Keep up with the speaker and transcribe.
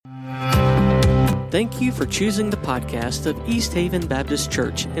Thank you for choosing the podcast of East Haven Baptist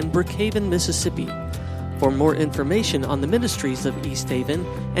Church in Brookhaven, Mississippi. For more information on the ministries of East Haven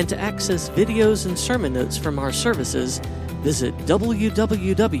and to access videos and sermon notes from our services, visit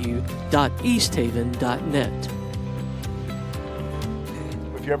www.easthaven.net.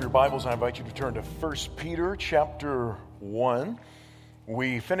 If you have your Bibles, I invite you to turn to 1 Peter chapter 1.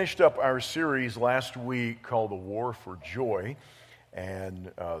 We finished up our series last week called The War for Joy.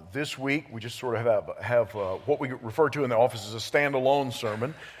 And this week, we just sort of have what we refer to in the office as a standalone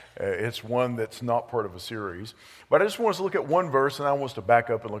sermon. It's one that's not part of a series. But I just want us to look at one verse, and I want us to back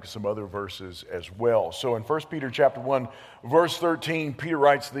up and look at some other verses as well. So in 1 Peter chapter 1, verse 13, Peter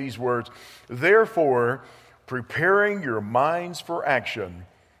writes these words, "Therefore, preparing your minds for action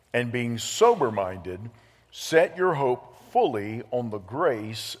and being sober-minded, set your hope fully on the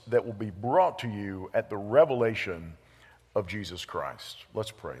grace that will be brought to you at the revelation of Jesus Christ."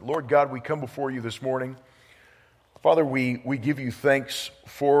 Let's pray. Lord God, we come before you this morning. Father, we give you thanks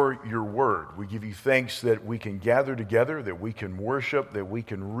for your word. We give you thanks that we can gather together, that we can worship, that we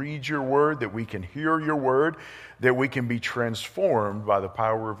can read your word, that we can hear your word, that we can be transformed by the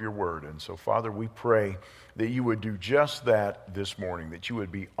power of your word. And so, Father, we pray that you would do just that this morning, that you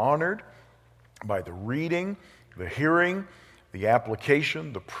would be honored by the reading, the hearing, the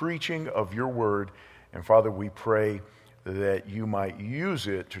application, the preaching of your word. And Father, we pray that you might use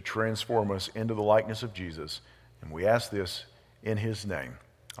it to transform us into the likeness of Jesus. And we ask this in his name.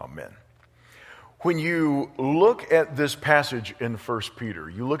 Amen. When you look at this passage in 1 Peter,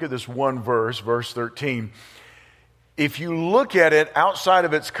 you look at this one verse, verse 13, if you look at it outside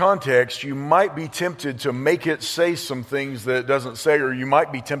of its context, you might be tempted to make it say some things that it doesn't say, or you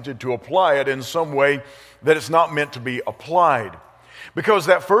might be tempted to apply it in some way that it's not meant to be applied. Because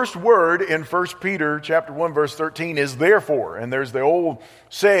that first word in 1 Peter chapter 1, verse 13 is therefore. And there's the old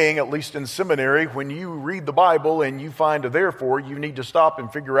saying, at least in seminary, when you read the Bible and you find a therefore, you need to stop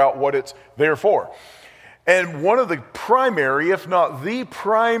and figure out what it's there for. And one of the primary, if not the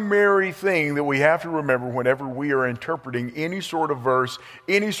primary thing that we have to remember whenever we are interpreting any sort of verse,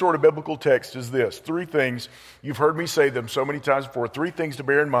 any sort of biblical text is this. Three things. You've heard me say them so many times before. Three things to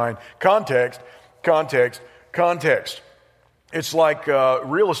bear in mind. Context, context, context. It's like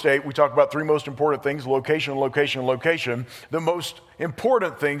real estate. We talk about three most important things: location, location, location. The most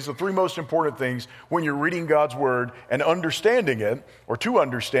important things, the three most important things when you're reading God's word and understanding it, or to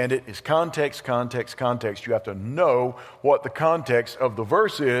understand it, is context, context, context. You have to know what the context of the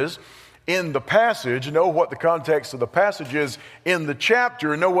verse is in the passage, know what the context of the passage is in the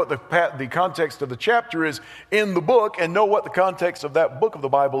chapter, know what the context of the chapter is in the book, and know what the context of that book of the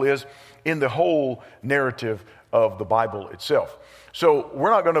Bible is in the whole narrative of the Bible itself. So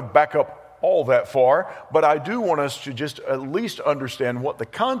we're not going to back up all that far, but I do want us to just at least understand what the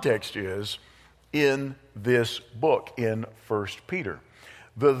context is in this book in 1 Peter.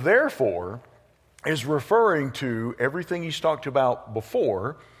 The therefore is referring to everything he's talked about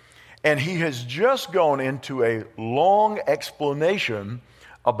before, and he has just gone into a long explanation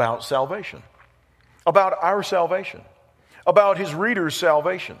about salvation, about our salvation, about his readers'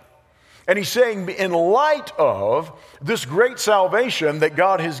 salvation. And he's saying, in light of this great salvation that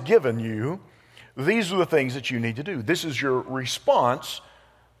God has given you, these are the things that you need to do. This is your response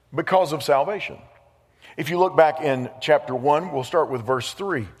because of salvation. If you look back in chapter 1, we'll start with verse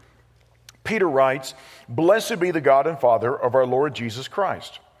 3. Peter writes, "Blessed be the God and Father of our Lord Jesus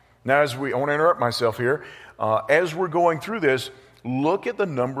Christ." Now, I want to interrupt myself here. As we're going through this, look at the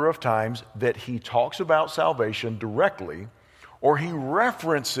number of times that he talks about salvation directly, or he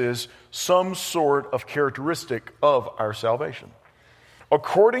references some sort of characteristic of our salvation.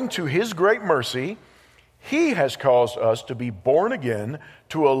 According to his great mercy, he has caused us to be born again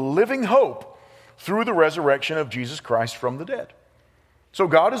to a living hope through the resurrection of Jesus Christ from the dead. So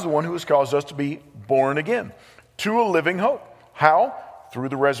God is the one who has caused us to be born again to a living hope. How? Through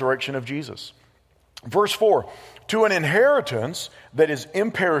the resurrection of Jesus. Verse 4, "To an inheritance that is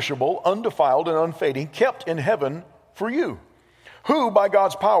imperishable, undefiled, and unfading, kept in heaven for you, who by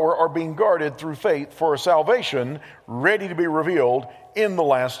God's power are being guarded through faith for a salvation ready to be revealed in the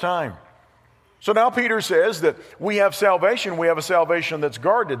last time." So now Peter says that we have salvation. We have a salvation that's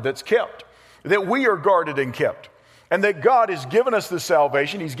guarded, that's kept, that we are guarded and kept, and that God has given us this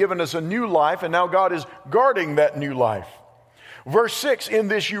salvation. He's given us a new life, and now God is guarding that new life. Verse 6, "In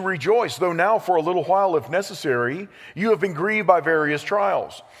this you rejoice, though now for a little while, if necessary, you have been grieved by various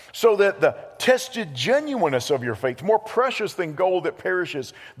trials, so that the tested genuineness of your faith, more precious than gold that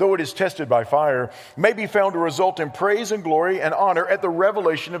perishes, though it is tested by fire, may be found to result in praise and glory and honor at the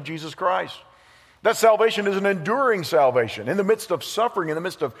revelation of Jesus Christ, That salvation is an enduring salvation. In the midst of suffering, in the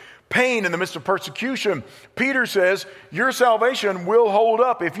midst of pain, in the midst of persecution, Peter says, your salvation will hold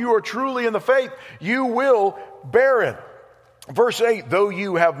up. If you are truly in the faith, you will bear it. Verse 8, though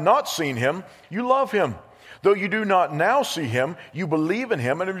you have not seen him, you love him. Though you do not now see him, you believe in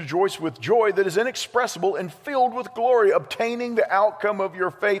him and rejoice with joy that is inexpressible and filled with glory, obtaining the outcome of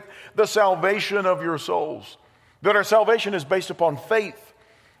your faith, the salvation of your souls. That our salvation is based upon faith.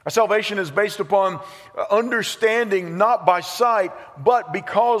 Our salvation is based upon understanding, not by sight, but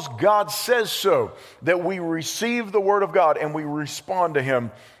because God says so, that we receive the word of God and we respond to him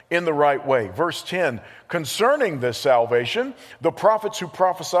in the right way. Verse 10, concerning this salvation, the prophets who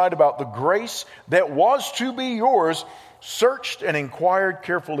prophesied about the grace that was to be yours searched and inquired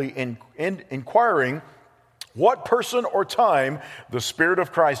carefully, inquiring what person or time the Spirit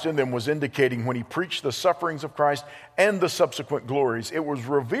of Christ in them was indicating when he preached the sufferings of Christ and the subsequent glories. It was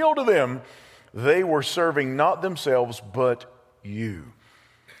revealed to them they were serving not themselves, but you.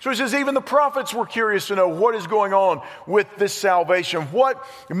 So he says even the prophets were curious to know what is going on with this salvation. What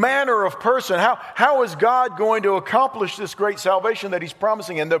manner of person, how is God going to accomplish this great salvation that he's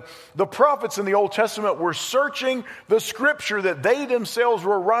promising? And the prophets in the Old Testament were searching the scripture that they themselves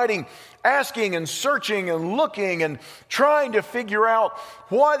were writing, asking and searching and looking and trying to figure out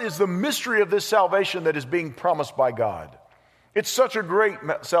what is the mystery of this salvation that is being promised by God. It's such a great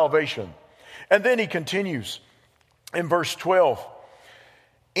salvation. And then he continues in verse 12.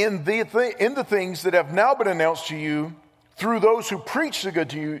 In the things that have now been announced to you through those who preach the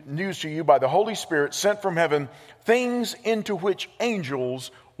good news to you by the Holy Spirit sent from heaven, things into which angels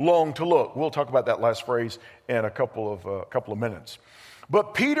long to look. We'll talk about that last phrase in a couple of minutes.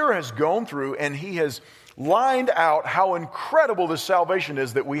 But Peter has gone through and he has lined out how incredible this salvation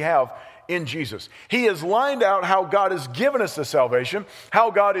is that we have in Jesus. He has lined out how God has given us the salvation,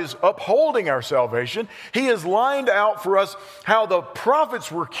 how God is upholding our salvation. He has lined out for us how the prophets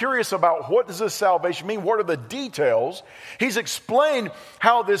were curious about what does this salvation mean? What are the details? He's explained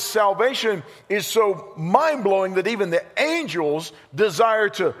how this salvation is so mind-blowing that even the angels desire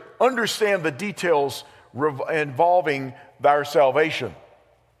to understand the details involving our salvation.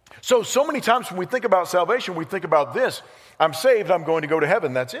 So many times when we think about salvation, we think about this. I'm saved, I'm going to go to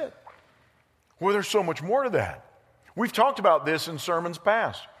heaven, that's it. Well, there's so much more to that. We've talked about this in sermons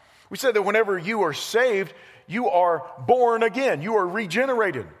past. We said that whenever you are saved, you are born again. You are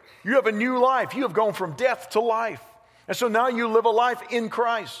regenerated. You have a new life. You have gone from death to life. And so now you live a life in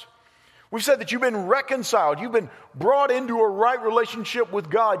Christ. We've said that you've been reconciled. You've been brought into a right relationship with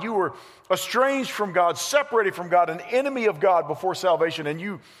God. You were estranged from God, separated from God, an enemy of God before salvation, and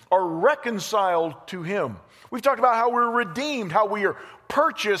you are reconciled to him. We've talked about how we're redeemed, how we are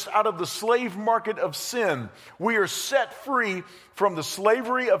purchased out of the slave market of sin. We are set free from the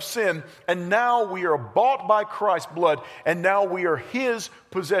slavery of sin, and now we are bought by Christ's blood, and now we are his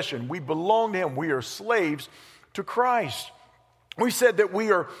possession. We belong to him. We are slaves to Christ. We said that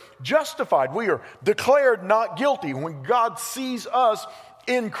we are justified. We are declared not guilty. When God sees us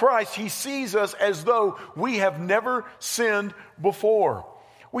in Christ, he sees us as though we have never sinned before.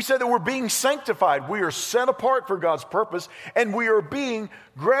 We said that we're being sanctified. We are set apart for God's purpose, and we are being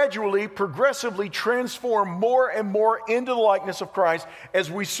gradually, progressively transformed more and more into the likeness of Christ as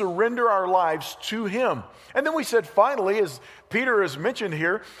we surrender our lives to him. And then we said finally, as Peter has mentioned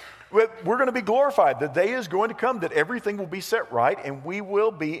here, we're going to be glorified. The day is going to come that everything will be set right, and we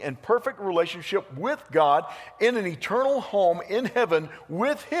will be in perfect relationship with God in an eternal home in heaven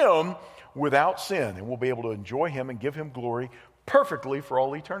with him without sin. And we'll be able to enjoy him and give him glory perfectly for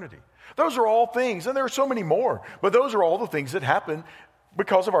all eternity. Those are all things, and there are so many more, but those are all the things that happen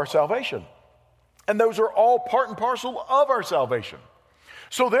because of our salvation. And those are all part and parcel of our salvation.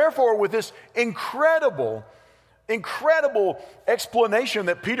 So therefore, with this incredible explanation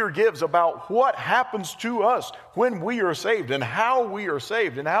that Peter gives about what happens to us when we are saved and how we are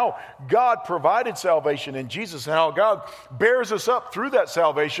saved and how God provided salvation in Jesus and how God bears us up through that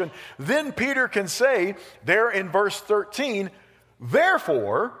salvation, then Peter can say there in verse 13,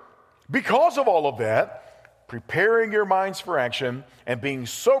 therefore, because of all of that, preparing your minds for action and being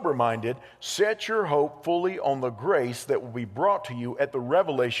sober-minded, set your hope fully on the grace that will be brought to you at the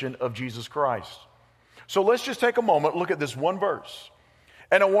revelation of Jesus Christ. So let's just take a moment, look at this one verse.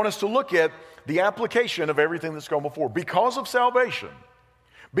 And I want us to look at the application of everything that's gone before. Because of salvation,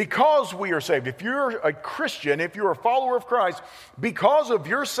 because we are saved, if you're a Christian, if you're a follower of Christ, because of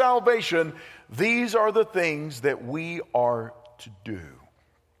your salvation, these are the things that we are to do.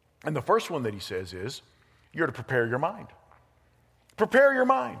 And the first one that he says is, you're to prepare your mind. Prepare your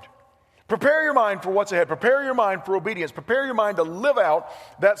mind. Prepare your mind for what's ahead. Prepare your mind for obedience. Prepare your mind to live out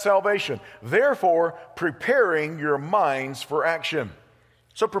that salvation. Therefore, preparing your minds for action.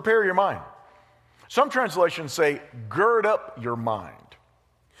 So prepare your mind. Some translations say, gird up your mind.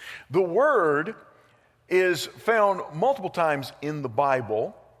 The word is found multiple times in the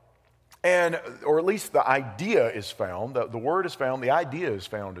Bible, or at least the idea is found. The word is found, the idea is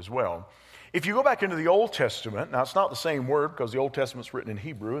found as well. If you go back into the Old Testament, now it's not the same word because the Old Testament's written in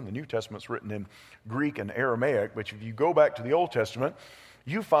Hebrew and the New Testament's written in Greek and Aramaic, but if you go back to the Old Testament,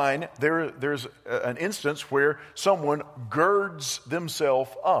 you find there's an instance where someone girds themselves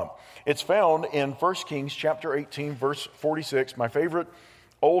up. It's found in 1 Kings chapter 18, verse 46, my favorite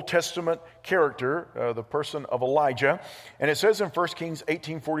Old Testament character, the person of Elijah. And it says in 1 Kings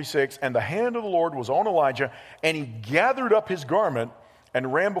 18:46, and the hand of the Lord was on Elijah, and he gathered up his garment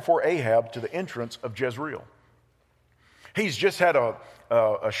and ran before Ahab to the entrance of Jezreel. He's just had a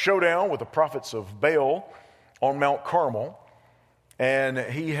showdown with the prophets of Baal on Mount Carmel. And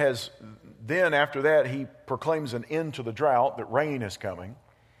he has, then after that, he proclaims an end to the drought, that rain is coming.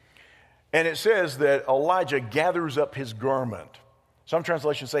 And it says that Elijah gathers up his garment. Some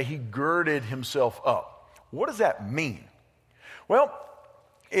translations say he girded himself up. What does that mean? Well,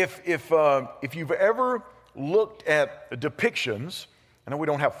 if you've ever looked at depictions, I know we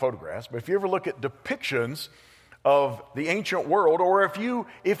don't have photographs, but if you ever look at depictions of the ancient world, or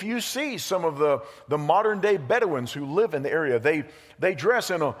if you see some of the modern day Bedouins who live in the area, they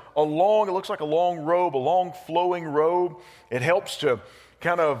dress in a long, it looks like a long robe, a long flowing robe. It helps to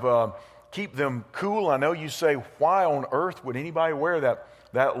kind of keep them cool. I know you say, why on earth would anybody wear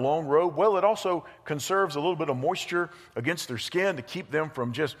that long robe? Well, it also conserves a little bit of moisture against their skin to keep them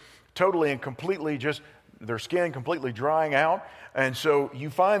from just totally and completely just their skin completely drying out. And so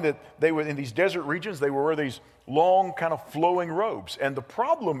you find that they were in these desert regions, they would wear these long kind of flowing robes. And the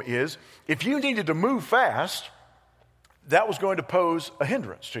problem is, if you needed to move fast, that was going to pose a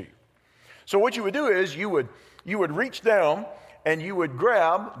hindrance to you. So what you would do is you would reach down and you would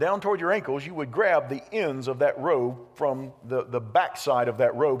grab, down toward your ankles, you would grab the ends of that robe from the backside of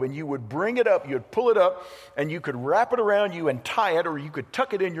that robe, and you would bring it up, you'd pull it up, and you could wrap it around you and tie it, or you could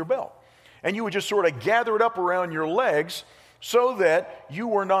tuck it in your belt. And you would just sort of gather it up around your legs so that you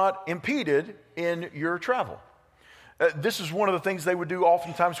were not impeded in your travel. This is one of the things they would do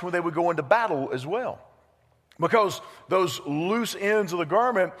oftentimes when they would go into battle as well. Because those loose ends of the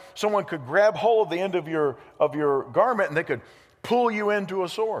garment, someone could grab hold of the end of your garment and they could pull you into a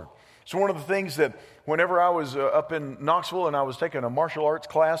sword. So one of the things that whenever I was up in Knoxville and I was taking a martial arts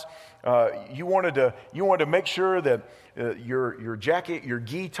class, you wanted to make sure that your jacket, your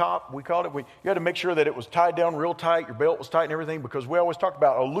gi top, we called it, you had to make sure that it was tied down real tight, your belt was tight and everything, because we always talk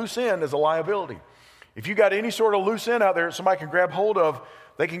about a loose end is a liability. If you got any sort of loose end out there that somebody can grab hold of,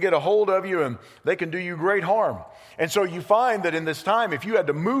 they can get a hold of you and they can do you great harm. And so you find that in this time, if you had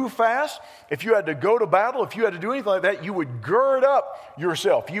to move fast, if you had to go to battle, if you had to do anything like that, you would gird up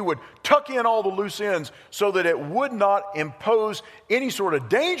yourself. You would tuck in all the loose ends so that it would not impose any sort of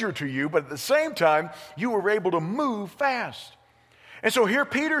danger to you, but at the same time, you were able to move fast. And so here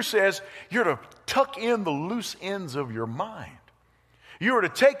Peter says, you're to tuck in the loose ends of your mind. You are to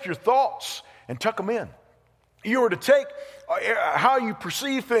take your thoughts and tuck them in. You are to take how you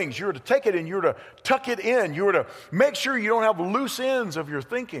perceive things. You are to take it and you are to tuck it in. You are to make sure you don't have loose ends of your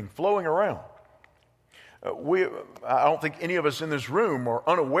thinking flowing around. I don't think any of us in this room are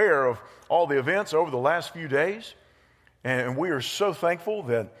unaware of all the events over the last few days. And we are so thankful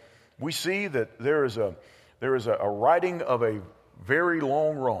that we see that there is a righting of a very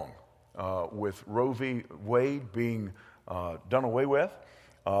long wrong with Roe v. Wade being done away with.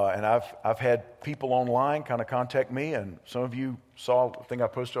 And I've had people online kind of contact me, and some of you saw the thing I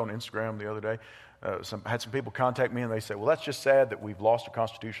posted on Instagram the other day. Had some people contact me and they say, well, that's just sad that we've lost a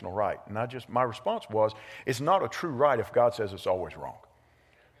constitutional right. And my response was, it's not a true right if God says it's always wrong.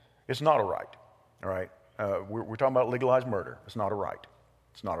 It's not a right, all right? We're talking about legalized murder. It's not a right.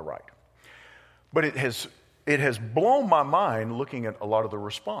 It's not a right. But it has blown my mind looking at a lot of the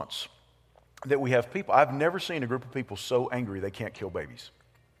response that we have people. I've never seen a group of people so angry they can't kill babies.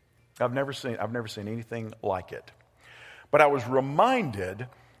 I've never seen anything like it. But I was reminded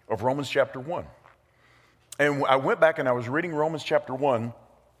of Romans chapter 1. And I went back and I was reading Romans chapter 1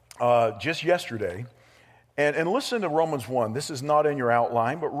 just yesterday. And listen to Romans 1. This is not in your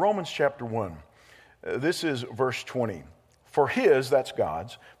outline, but Romans chapter 1. This is verse 20. For his, that's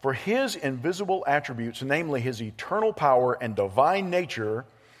God's, for his invisible attributes, namely his eternal power and divine nature,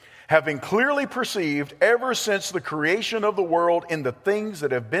 have been clearly perceived ever since the creation of the world in the things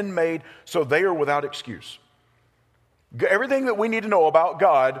that have been made, so they are without excuse. Everything that we need to know about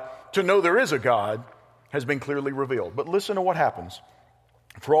God to know there is a God has been clearly revealed. But listen to what happens.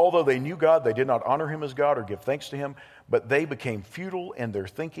 For although they knew God, they did not honor him as God or give thanks to him, but they became futile in their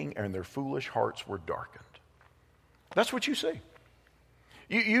thinking, and their foolish hearts were darkened. That's what you see.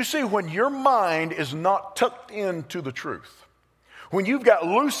 You see when your mind is not tucked into the truth, when you've got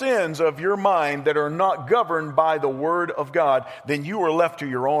loose ends of your mind that are not governed by the Word of God, then you are left to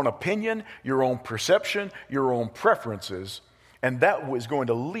your own opinion, your own perception, your own preferences, and that is going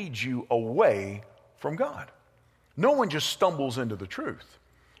to lead you away from God. No one just stumbles into the truth.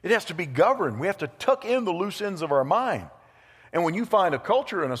 It has to be governed. We have to tuck in the loose ends of our mind. And when you find a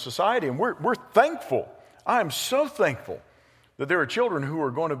culture and a society, and we're thankful, I am so thankful that there are children who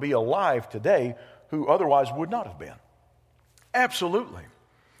are going to be alive today who otherwise would not have been. Absolutely.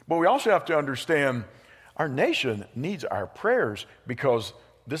 But we also have to understand our nation needs our prayers, because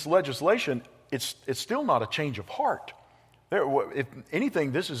this legislation, it's still not a change of heart. If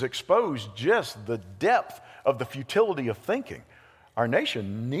anything, this has exposed just the depth of the futility of thinking. Our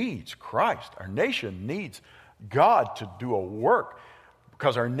nation needs Christ. Our nation needs God to do a work,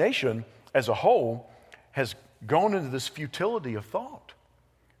 because our nation as a whole has gone into this futility of thought.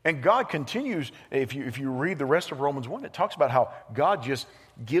 And God continues, if you read the rest of Romans 1, it talks about how God just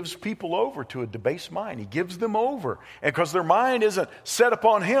gives people over to a debased mind. He gives them over. And because their mind isn't set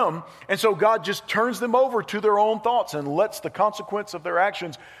upon Him, and so God just turns them over to their own thoughts and lets the consequence of their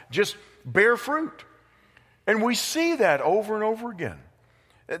actions just bear fruit. And we see that over and over again.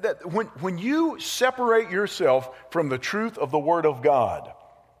 That when you separate yourself from the truth of the Word of God,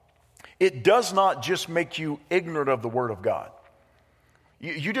 it does not just make you ignorant of the Word of God.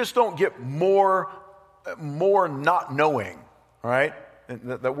 You just don't get more not knowing, right?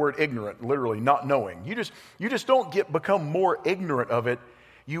 That word ignorant, literally not knowing. You just don't become more ignorant of it.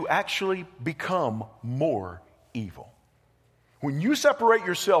 You actually become more evil. When you separate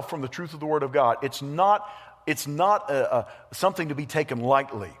yourself from the truth of the Word of God, it's not something to be taken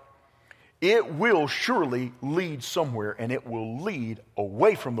lightly. It will surely lead somewhere, and it will lead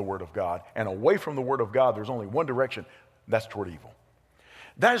away from the Word of God. And away from the Word of God, there's only one direction. That's toward evil.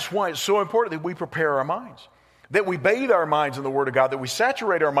 That is why it's so important that we prepare our minds, that we bathe our minds in the Word of God, that we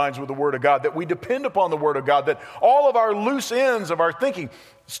saturate our minds with the Word of God, that we depend upon the Word of God, that all of our loose ends of our thinking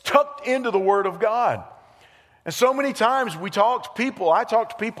is tucked into the Word of God. And so many times I talk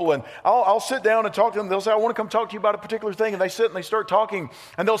to people, and I'll sit down and talk to them. They'll say, I want to come talk to you about a particular thing. And they sit and they start talking,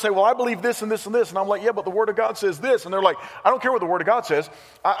 and they'll say, well, I believe this and this and this. And I'm like, yeah, but the Word of God says this. And they're like, I don't care what the Word of God says.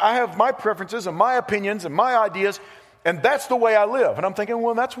 I have my preferences and my opinions and my ideas, and that's the way I live. And I'm thinking,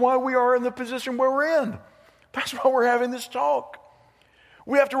 well, that's why we are in the position where we're in. That's why we're having this talk.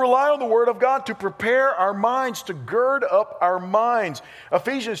 We have to rely on the Word of God to prepare our minds, to gird up our minds.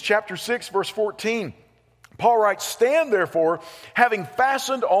 Ephesians chapter 6, verse 14. Paul writes, stand therefore, having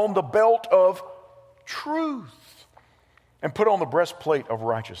fastened on the belt of truth, and put on the breastplate of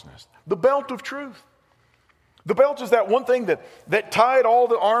righteousness. The belt of truth. The belt is that one thing that tied all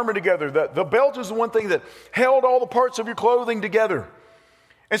the armor together. The belt is the one thing that held all the parts of your clothing together.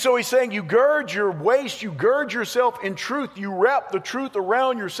 And so he's saying you gird your waist, you gird yourself in truth, you wrap the truth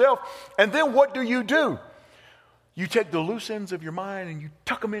around yourself, and then what do? You take the loose ends of your mind and you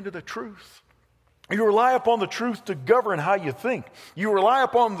tuck them into the truth. You rely upon the truth to govern how you think. You rely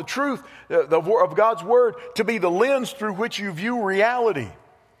upon the truth of God's Word to be the lens through which you view reality.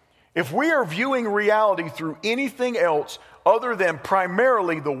 If we are viewing reality through anything else other than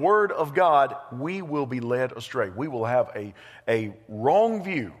primarily the Word of God, we will be led astray. We will have a wrong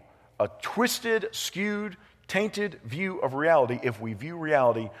view, a twisted, skewed, tainted view of reality if we view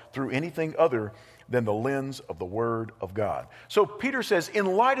reality through anything other than the lens of the Word of God. So Peter says, in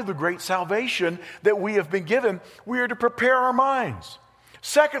light of the great salvation that we have been given, we are to prepare our minds.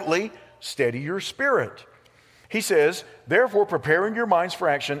 Secondly, steady your spirit. He says, therefore, preparing your minds for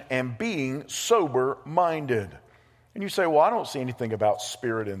action and being sober-minded. And you say, well, I don't see anything about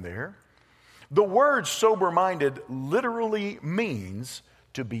spirit in there. The word sober-minded literally means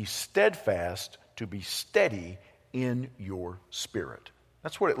to be steadfast, to be steady in your spirit.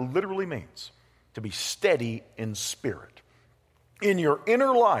 That's what it literally means, to be steady in spirit. In your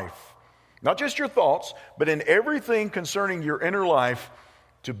inner life, not just your thoughts, but in everything concerning your inner life,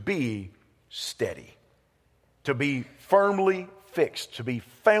 to be steady. To be firmly fixed, to be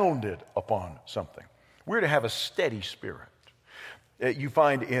founded upon something. We're to have a steady spirit. You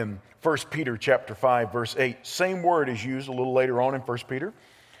find in 1 Peter chapter 5, verse 8, same word is used a little later on in 1 Peter.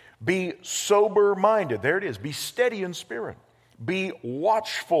 Be sober-minded. There it is. Be steady in spirit. Be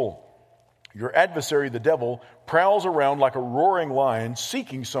watchful. Your adversary, the devil, prowls around like a roaring lion,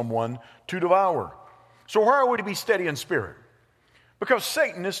 seeking someone to devour. So why are we to be steady in spirit? Because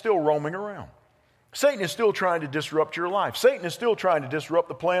Satan is still roaming around. Satan is still trying to disrupt your life. Satan is still trying to disrupt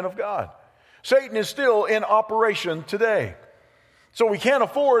the plan of God. Satan is still in operation today. So we can't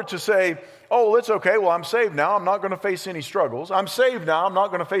afford to say, oh, it's okay, well, I'm saved now. I'm not going to face any struggles. I'm saved now. I'm not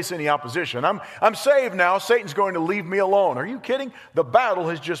going to face any opposition. I'm saved now. Satan's going to leave me alone. Are you kidding? The battle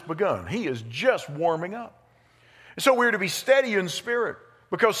has just begun. He is just warming up. So we're to be steady in spirit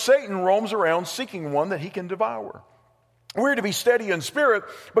because Satan roams around seeking one that he can devour. We're to be steady in spirit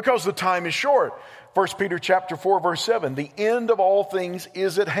because the time is short. 1 Peter chapter 4, verse 7, the end of all things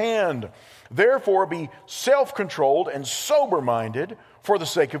is at hand. Therefore, be self-controlled and sober-minded for the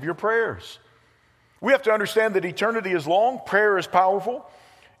sake of your prayers. We have to understand that eternity is long, prayer is powerful,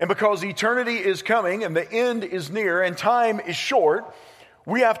 and because eternity is coming and the end is near and time is short,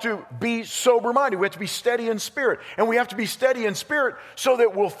 we have to be sober-minded. We have to be steady in spirit. And we have to be steady in spirit so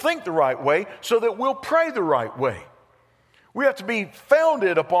that we'll think the right way, so that we'll pray the right way. We have to be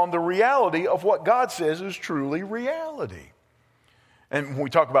founded upon the reality of what God says is truly reality. And when we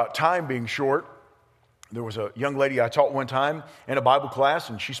talk about time being short, there was a young lady I taught one time in a Bible class,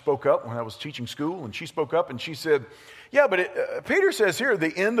 and she spoke up when I was teaching school, and she spoke up and she said, yeah, but Peter says here,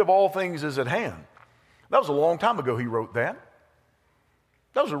 the end of all things is at hand. That was a long time ago he wrote that.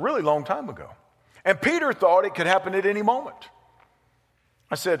 That was a really long time ago. And Peter thought it could happen at any moment.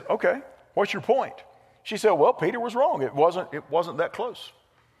 I said, okay, what's your point? She said, well, Peter was wrong. It wasn't that close.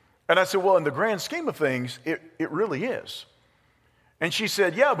 And I said, well, in the grand scheme of things, it really is. And she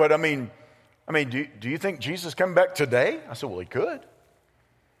said, yeah, but I mean, do you think Jesus is coming back today? I said, well, he could.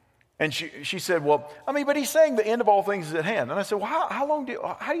 And she said, well, but he's saying the end of all things is at hand. And I said, well,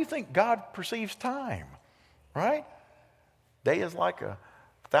 how do you think God perceives time? Right? Day is like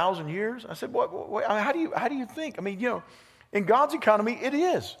 1,000 years. I said, how do you think? In God's economy, it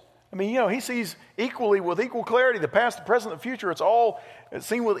is. He sees with equal clarity the past, the present, the future. It's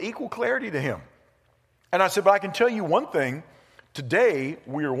seen with equal clarity to him. And I said, but I can tell you one thing. Today,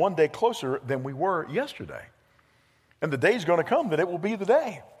 we are one day closer than we were yesterday. And the day is going to come that it will be the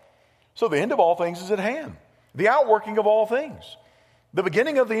day. So the end of all things is at hand. The outworking of all things. The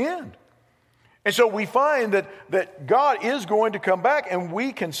beginning of the end. And so we find that God is going to come back, and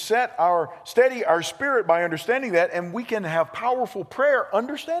we can steady our spirit by understanding that, and we can have powerful prayer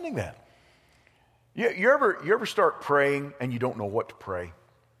understanding that. You ever start praying and you don't know what to pray?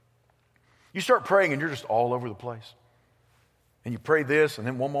 You start praying and you're just all over the place. And you pray this, and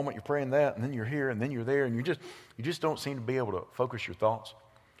then one moment you're praying that, and then you're here, and then you're there, and you just don't seem to be able to focus your thoughts.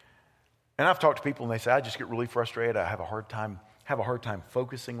 And I've talked to people, and they say, I just get really frustrated. I have a hard time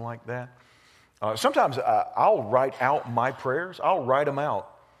focusing like that. Sometimes I'll write out my prayers. I'll write them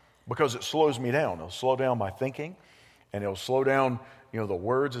out because it slows me down. It'll slow down my thinking, and it'll slow down, the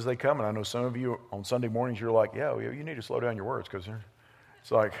words as they come. And I know some of you on Sunday mornings, you're like, yeah, you need to slow down your words because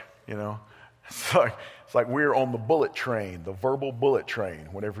it's like, it's like we're on the bullet train, the verbal bullet train,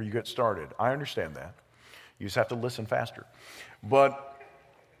 whenever you get started. I understand that. You just have to listen faster. But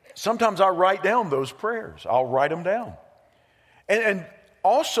sometimes I write down those prayers. I'll write them down. And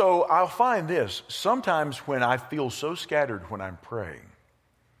also, I'll find this. Sometimes when I feel so scattered when I'm praying,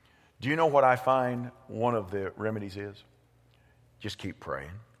 do you know what I find one of the remedies is? Just keep praying.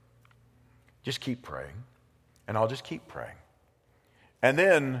 Just keep praying. And I'll just keep praying. And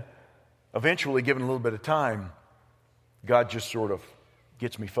then, eventually, given a little bit of time, God just sort of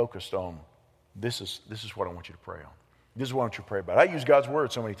gets me focused on, this is what I want you to pray on. This is what I want you to pray about. I use God's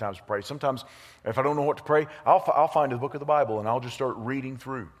word so many times to pray. Sometimes, if I don't know what to pray, I'll find the book of the Bible and I'll just start reading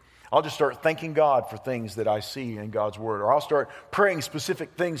through. I'll just start thanking God for things that I see in God's word. Or I'll start praying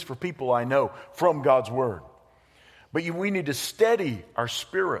specific things for people I know from God's word. But we need to steady our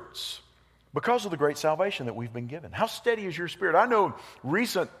spirits because of the great salvation that we've been given. How steady is your spirit? I know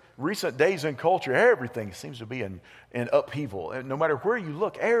recent days in culture, everything seems to be in upheaval. And no matter where you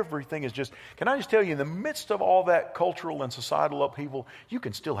look, everything is just, can I just tell you, in the midst of all that cultural and societal upheaval, you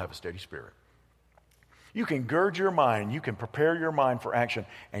can still have a steady spirit. You can gird your mind, you can prepare your mind for action,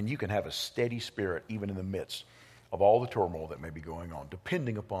 and you can have a steady spirit even in the midst of all the turmoil that may be going on,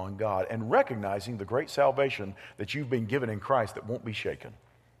 depending upon God and recognizing the great salvation that you've been given in Christ that won't be shaken.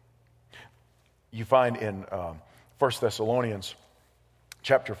 You find in 1 Thessalonians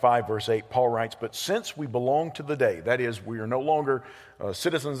chapter 5, verse 8, Paul writes, but since we belong to the day, that is, we are no longer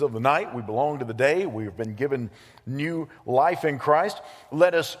citizens of the night, we belong to the day, we have been given new life in Christ,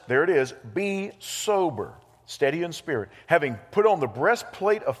 let us, there it is, be sober, steady in spirit, having put on the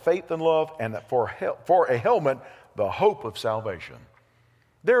breastplate of faith and love, and for a helmet, the hope of salvation.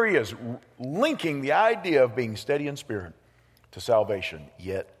 There he is, linking the idea of being steady in spirit to salvation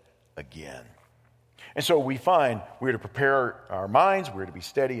yet again. And so we find we're to prepare our minds, we're to be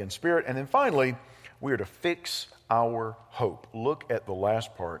steady in spirit, and then finally, we are to fix our hope. Look at the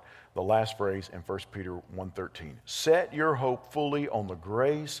last part, the last phrase in 1 Peter 1:13. Set your hope fully on the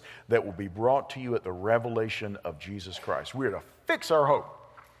grace that will be brought to you at the revelation of Jesus Christ. We are to fix our hope.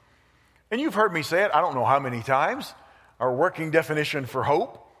 And you've heard me say it, I don't know how many times, our working definition for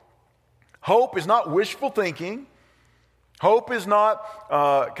hope. Hope is not wishful thinking. Hope is not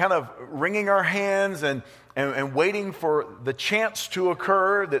kind of wringing our hands and waiting for the chance to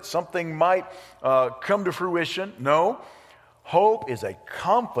occur that something might come to fruition. No, hope is a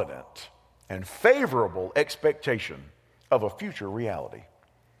confident and favorable expectation of a future reality.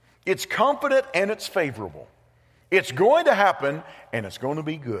 It's confident and it's favorable. It's going to happen and it's going to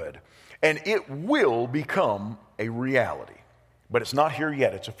be good. And it will become a reality. But it's not here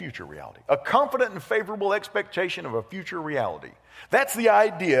yet. It's a future reality. A confident and favorable expectation of a future reality. That's the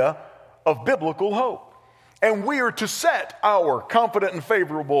idea of biblical hope. And we are to set our confident and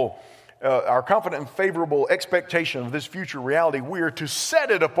favorable expectation of this future reality. We are to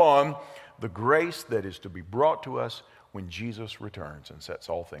set it upon the grace that is to be brought to us when Jesus returns and sets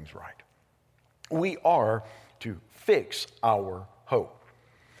all things right. We are to fix our hope.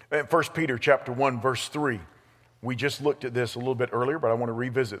 In 1 Peter chapter 1, verse 3, we just looked at this a little bit earlier, but I want to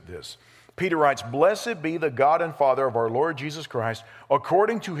revisit this. Peter writes, "Blessed be the God and Father of our Lord Jesus Christ.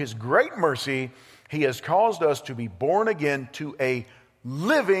 According to his great mercy, he has caused us to be born again to a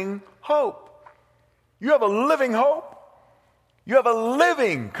living hope." You have a living hope. You have a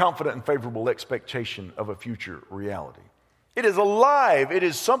living, confident, and favorable expectation of a future reality. It is alive. It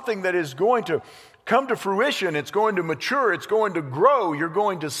is something that is going to come to fruition. It's going to mature. It's going to grow. You're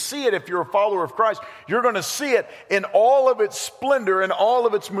going to see it if you're a follower of Christ. You're going to see it in all of its splendor and all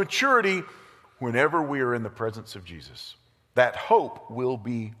of its maturity whenever we are in the presence of Jesus. That hope will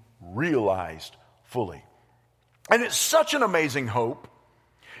be realized fully. And it's such an amazing hope.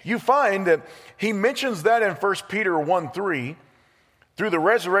 You find that he mentions that in 1 Peter 1:3, through the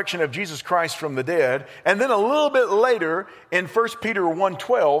resurrection of Jesus Christ from the dead. And then a little bit later in 1 Peter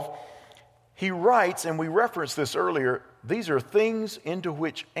 1:12, he writes, and we referenced this earlier, these are things into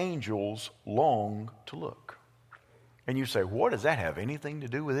which angels long to look. And you say, what does that have anything to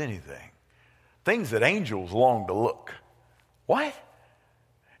do with anything? Things that angels long to look. What?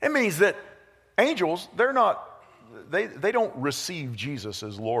 It means that angels, they don't receive Jesus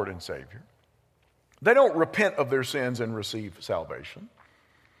as Lord and Savior. They don't repent of their sins and receive salvation.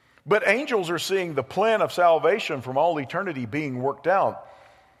 But angels are seeing the plan of salvation from all eternity being worked out,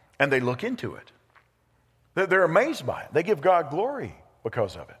 and they look into it. They're amazed by it. They give God glory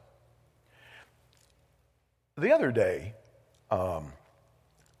because of it. The other day, I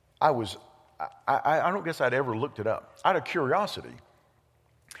don't guess I'd ever looked it up. Out of curiosity,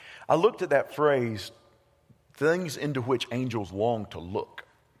 I looked at that phrase, things into which angels long to look.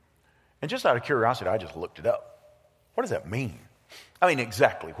 And just out of curiosity, I just looked it up. What does that mean? I mean,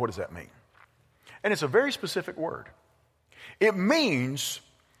 exactly, what does that mean? And it's a very specific word. It means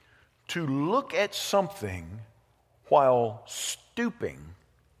to look at something while stooping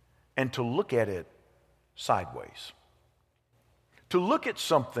and to look at it sideways. To look at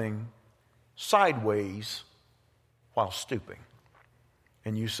something sideways while stooping.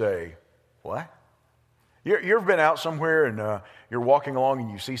 And you say, what? You ever been out somewhere and you're walking along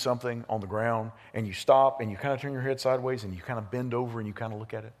and you see something on the ground and you stop and you kind of turn your head sideways and you kind of bend over and you kind of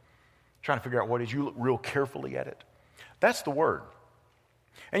look at it, trying to figure out what it is. You look real carefully at it. That's the word.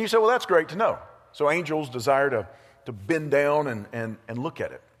 And you say, well, that's great to know. So angels desire to bend down and look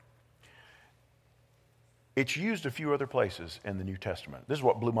at it. It's used a few other places in the New Testament. This is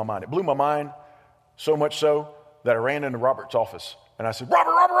what blew my mind. It blew my mind so much so that I ran into Robert's office and I said,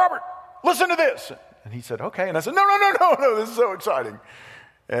 Robert, listen to this. And he said, okay. And I said, no, this is so exciting.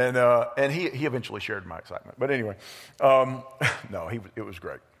 And he eventually shared my excitement. But anyway, it was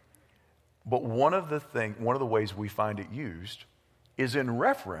great. But one of the ways we find it used is in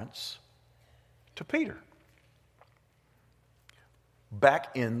reference to Peter. Back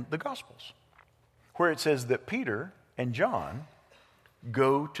in the Gospels, where it says that Peter and John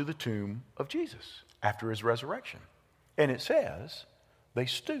go to the tomb of Jesus after his resurrection. And it says they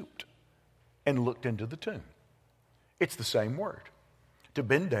stooped and looked into the tomb. It's the same word, to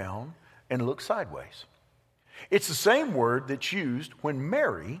bend down and look sideways. It's the same word that's used when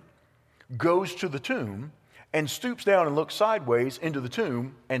Mary goes to the tomb and stoops down and looks sideways into the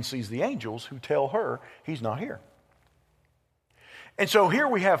tomb and sees the angels who tell her he's not here. And so here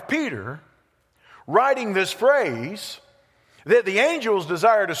we have Peter writing this phrase that the angels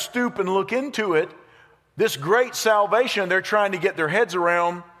desire to stoop and look into it, this great salvation they're trying to get their heads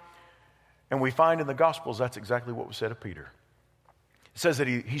around. And we find in the Gospels that's exactly what was said of Peter. It says that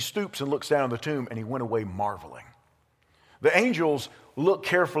he stoops and looks down on the tomb and he went away marveling. The angels look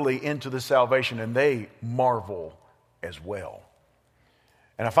carefully into the salvation and they marvel as well.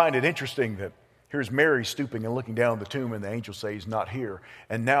 And I find it interesting that here's Mary stooping and looking down at the tomb and the angels say he's not here.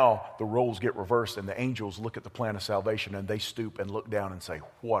 And now the roles get reversed and the angels look at the plan of salvation and they stoop and look down and say,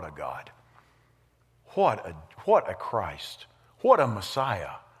 what a God. What a Christ. What a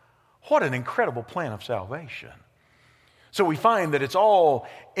Messiah. What an incredible plan of salvation. So we find that it's all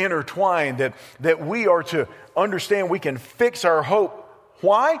intertwined, that we are to understand we can fix our hope.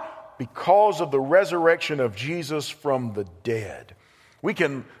 Why? Because of the resurrection of Jesus from the dead. We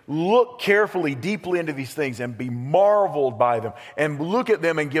can look carefully, deeply into these things and be marveled by them and look at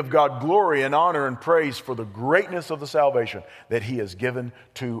them and give God glory and honor and praise for the greatness of the salvation that He has given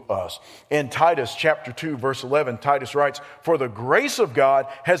to us. In Titus chapter 2, verse 11, Titus writes, "For the grace of God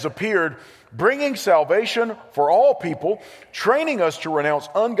has appeared, bringing salvation for all people, training us to renounce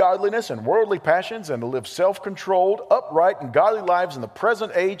ungodliness and worldly passions and to live self-controlled, upright, and godly lives in the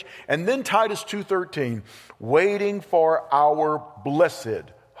present age." And then Titus 2:13, "Waiting for our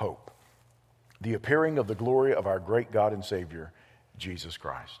blessed hope, the appearing of the glory of our great God and Savior, Jesus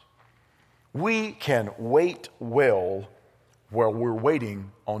Christ." We can wait well while we're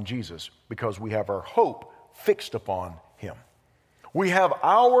waiting on Jesus because we have our hope fixed upon Him. We have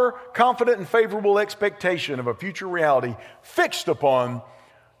our confident and favorable expectation of a future reality fixed upon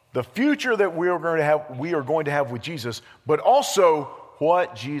the future that we are going to have with Jesus, but also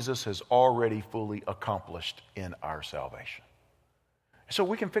what Jesus has already fully accomplished in our salvation. So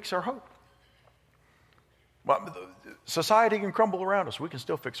we can fix our hope. Society can crumble around us. We can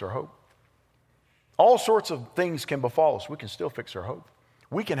still fix our hope. All sorts of things can befall us. We can still fix our hope.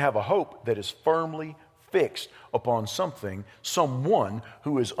 We can have a hope that is firmly fixed upon someone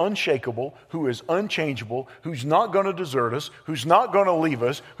who is unshakable, who is unchangeable, who's not going to desert us, who's not going to leave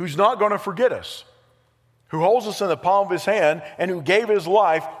us, who's not going to forget us, who holds us in the palm of His hand and who gave His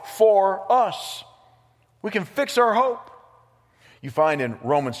life for us. We can fix our hope. You find in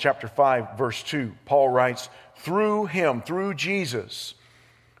Romans chapter 5, verse 2, Paul writes, "Through Him, through Jesus,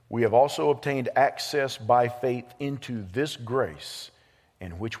 we have also obtained access by faith into this grace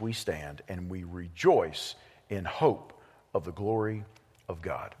in which we stand, and we rejoice in hope of the glory of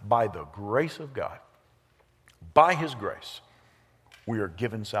God." By the grace of God, by His grace, we are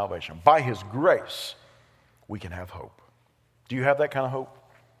given salvation. By His grace, we can have hope. Do you have that kind of hope?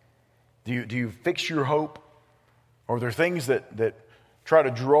 Do you fix your hope? Or are there things that try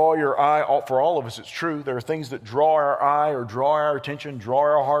to draw your eye? For all of us, it's true. There are things that draw our eye or draw our attention, draw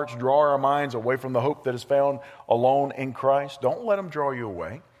our hearts, draw our minds away from the hope that is found alone in Christ. Don't let them draw you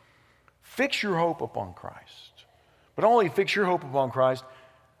away. Fix your hope upon Christ. But not only fix your hope upon Christ,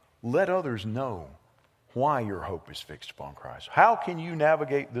 let others know why your hope is fixed upon Christ. How can you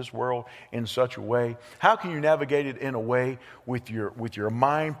navigate this world in such a way? How can you navigate it in a way with your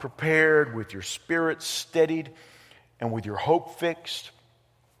mind prepared, with your spirit steadied, and with your hope fixed?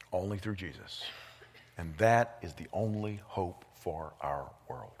 Only through Jesus. And that is the only hope for our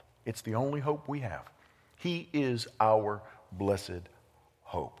world. It's the only hope we have. He is our blessed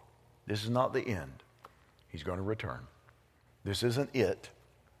hope. This is not the end. He's going to return. This isn't it.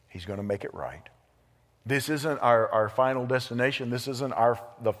 He's going to make it right. This isn't our final destination. This isn't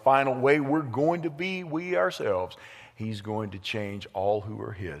the final way we're going to be, we ourselves. He's going to change all who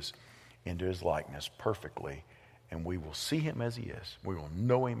are His into His likeness perfectly. And we will see Him as He is. We will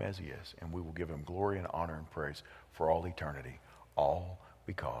know Him as He is. And we will give Him glory and honor and praise for all eternity. All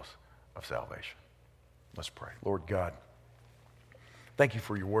because of salvation. Let's pray. Lord God, thank You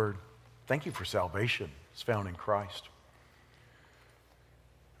for Your word. Thank You for salvation. It's found in Christ.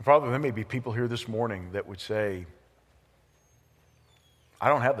 And Father, there may be people here this morning that would say, I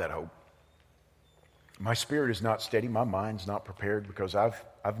don't have that hope. My spirit is not steady. My mind's not prepared because I've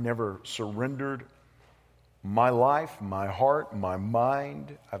never surrendered my life, my heart, my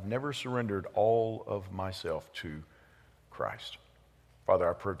mind. I've never surrendered all of myself to Christ. Father,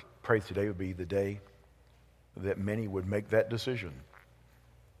 I pray today would be the day that many would make that decision.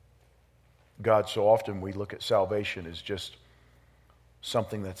 God, so often we look at salvation as just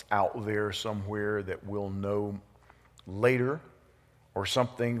something that's out there somewhere that we'll know later, or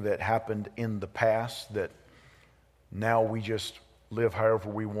something that happened in the past that now we just live however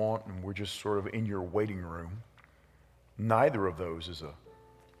we want and we're just sort of in Your waiting room. Neither of those is a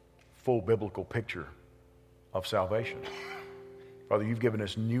full biblical picture of salvation. Father, You've given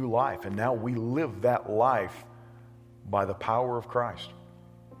us new life, and now we live that life by the power of Christ.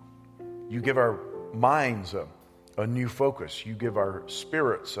 You give our minds a new focus. You give our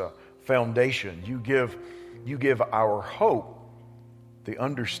spirits a foundation. You give our hope the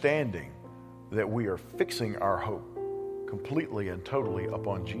understanding that we are fixing our hope completely and totally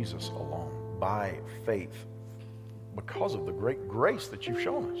upon Jesus alone, by faith, because of the great grace that you've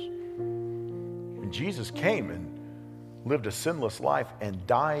shown us. And Jesus came and lived a sinless life and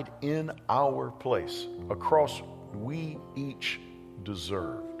died in our place, a cross we each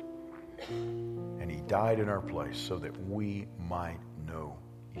deserved. And he died in our place so that we might know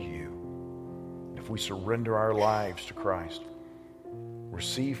you. If we surrender our lives to Christ,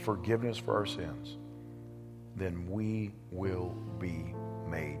 receive forgiveness for our sins, then we will be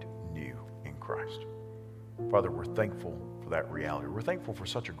made new in Christ. Father, we're thankful for that reality. We're thankful for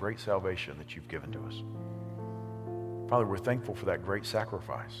such a great salvation that you've given to us. Father, we're thankful for that great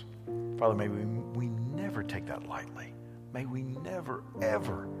sacrifice. Father, may we never take that lightly. May we never,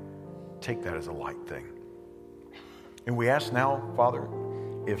 ever take that as a light thing. And we ask now, Father,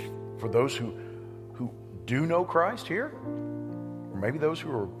 if for those who do know Christ here, or maybe those who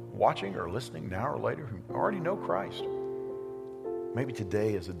are watching or listening now or later who already know Christ, maybe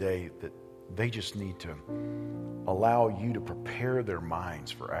today is a day that they just need to allow you to prepare their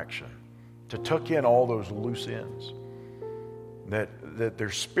minds for action, to tuck in all those loose ends, that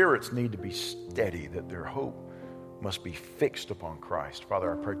their spirits need to be steady, that their hope must be fixed upon Christ.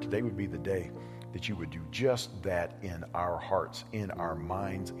 Father, I pray today would be the day that you would do just that in our hearts, in our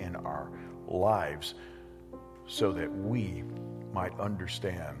minds, in our lives, so that we might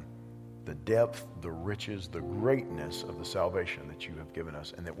understand the depth, the riches, the greatness of the salvation that you have given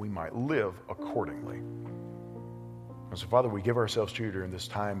us, and that we might live accordingly. And so, Father, we give ourselves to you during this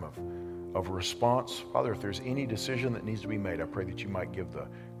time of response. Father, if there's any decision that needs to be made, I pray that you might give the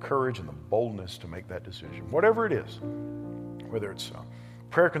courage and the boldness to make that decision. Whatever it is, whether it's a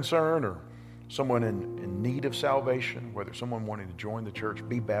prayer concern or someone in need of salvation, whether someone wanting to join the church,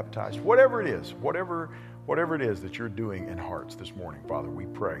 be baptized, whatever it is, whatever it is that you're doing in hearts this morning, Father, we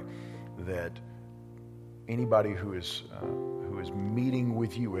pray that anybody who is meeting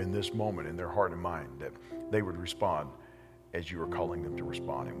with you in this moment in their heart and mind, that they would respond as you are calling them to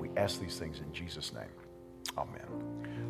respond. And we ask these things in Jesus' name. Amen.